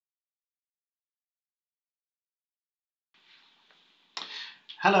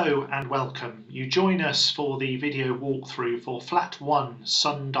Hello and welcome. You join us for the video walkthrough for Flat 1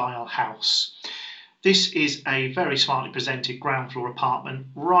 Sundial House. This is a very smartly presented ground floor apartment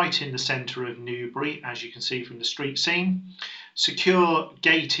right in the centre of Newbury, as you can see from the street scene. Secure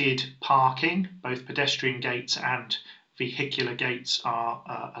gated parking, both pedestrian gates and vehicular gates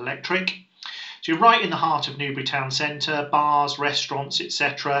are electric. So you're right in the heart of Newbury town centre, bars, restaurants,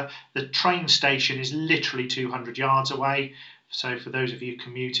 etc. The train station is literally 200 yards away. So for those of you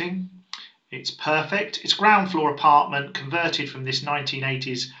commuting, it's perfect. It's a ground floor apartment converted from this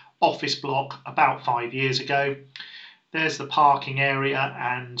 1980s office block about 5 years ago. There's the parking area,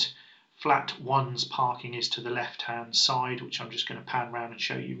 and flat 1's parking is to the left hand side, which I'm just going to pan around and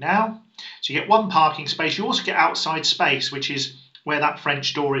show you now. So you get one parking space. You also get outside space, which is where that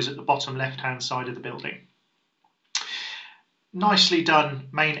French door is at the bottom left hand side of the building. Nicely done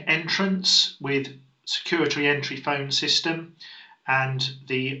main entrance with security entry phone system, and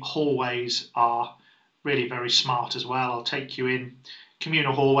the hallways are really very smart as well. I'll take you in.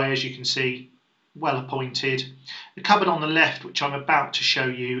 Communal hallway, as you can see, well appointed. The cupboard on the left, which I'm about to show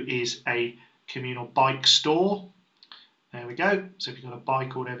you, is a communal bike store. There we go. So if you've got a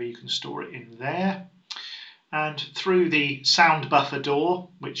bike or whatever, you can store it in there. And through the sound buffer door,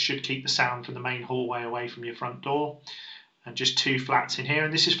 which should keep the sound from the main hallway away from your front door. And just two flats in here,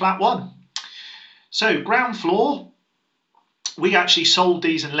 and this is flat 1. So ground floor, we actually sold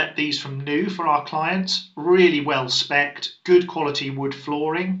these and let these from new for our clients. Really well spec'd, good quality wood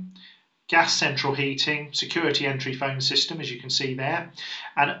flooring, gas central heating, security entry phone system, as you can see there,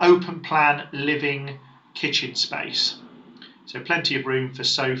 and open plan living kitchen space. So plenty of room for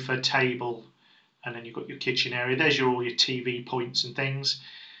sofa, table, and then you've got your kitchen area. There's all your TV points and things.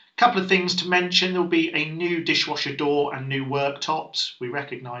 Couple of things to mention: there'll be a new dishwasher door and new worktops. We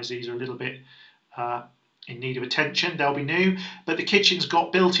recognise these are a little bit in need of attention. They'll be new, but the kitchen's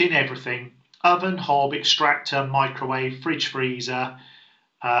got built-in everything: oven, hob, extractor, microwave, fridge, freezer,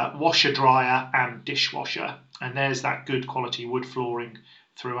 washer, dryer and dishwasher. And there's that good quality wood flooring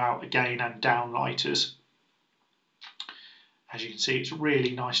throughout again, and downlighters. As you can see, it's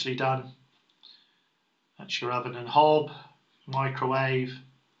really nicely done. That's your oven and hob, microwave,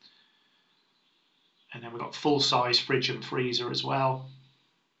 and then we've got full-size fridge and freezer as well.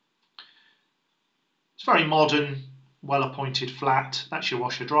 It's very modern, well-appointed flat. That's your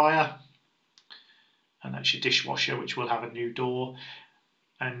washer dryer, and that's your dishwasher, which will have a new door.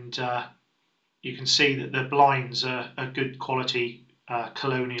 And you can see that the blinds are good quality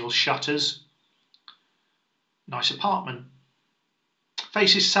colonial shutters. Nice apartment.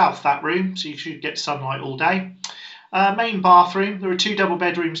 Faces south, that room, so you should get sunlight all day. Main bathroom. There are 2 double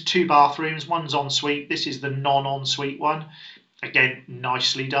bedrooms, 2 bathrooms. One's ensuite. This is the non-ensuite one. Again,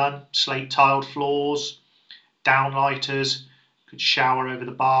 nicely done. Slate tiled floors, downlighters, good shower over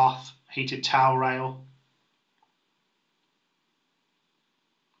the bath, heated towel rail.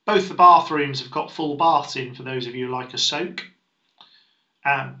 Both the bathrooms have got full baths in for those of you who like a soak.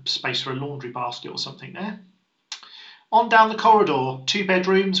 Space for a laundry basket or something there. On down the corridor, 2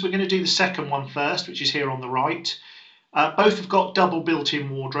 bedrooms. We're going to do the second one first, which is here on the right. Both have got double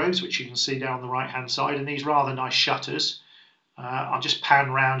built-in wardrobes, which you can see down the right-hand side, and these rather nice shutters. I'll just pan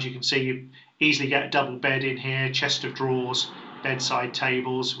round. You can see you easily get a double bed in here, chest of drawers, bedside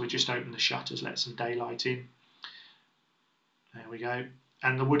tables. We just open the shutters, let some daylight in. There we go.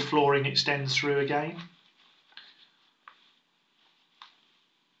 And the wood flooring extends through again.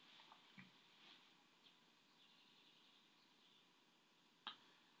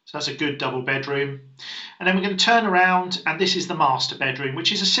 So that's a good double bedroom. And then we're going to turn around, and this is the master bedroom,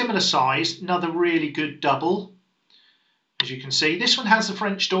 which is a similar size, another really good double. As you can see, this one has the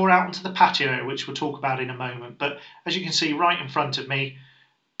French door out onto the patio, which we'll talk about in a moment. But as you can see right in front of me,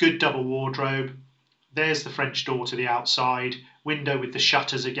 good double wardrobe. There's the French door to the outside, window with the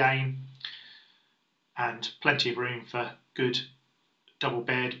shutters again, and plenty of room for good double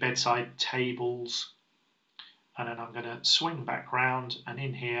bed, bedside tables. And then I'm going to swing back round, and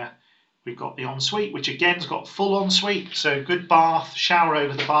in here we've got the ensuite, which again's got full ensuite. So good bath, shower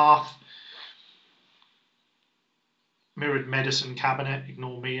over the bath, mirrored medicine cabinet,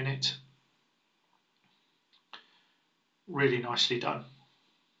 ignore me in it. Really nicely done.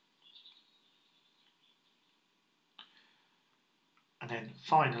 And then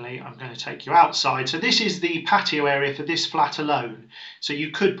finally, I'm going to take you outside. So this is the patio area for this flat alone. So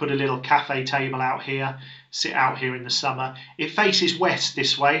you could put a little cafe table out here, sit out here in the summer. It faces west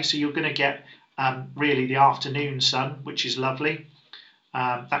this way, so you're going to get really the afternoon sun, which is lovely.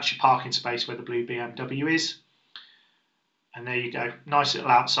 That's your parking space where the blue BMW is. And there you go, nice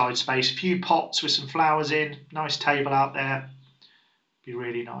little outside space. A few pots with some flowers in, nice table out there. Be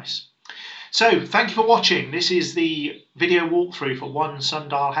really nice. So thank you for watching. This is the video walkthrough for One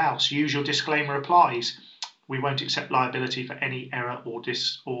Sundial House. Usual disclaimer applies. We won't accept liability for any error or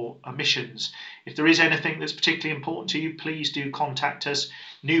omissions. If there is anything that's particularly important to you, please do contact us,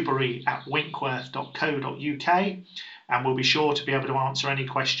 newbury@winkworth.co.uk, and we'll be sure to be able to answer any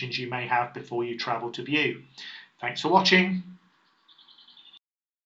questions you may have before you travel to view. Thanks for watching.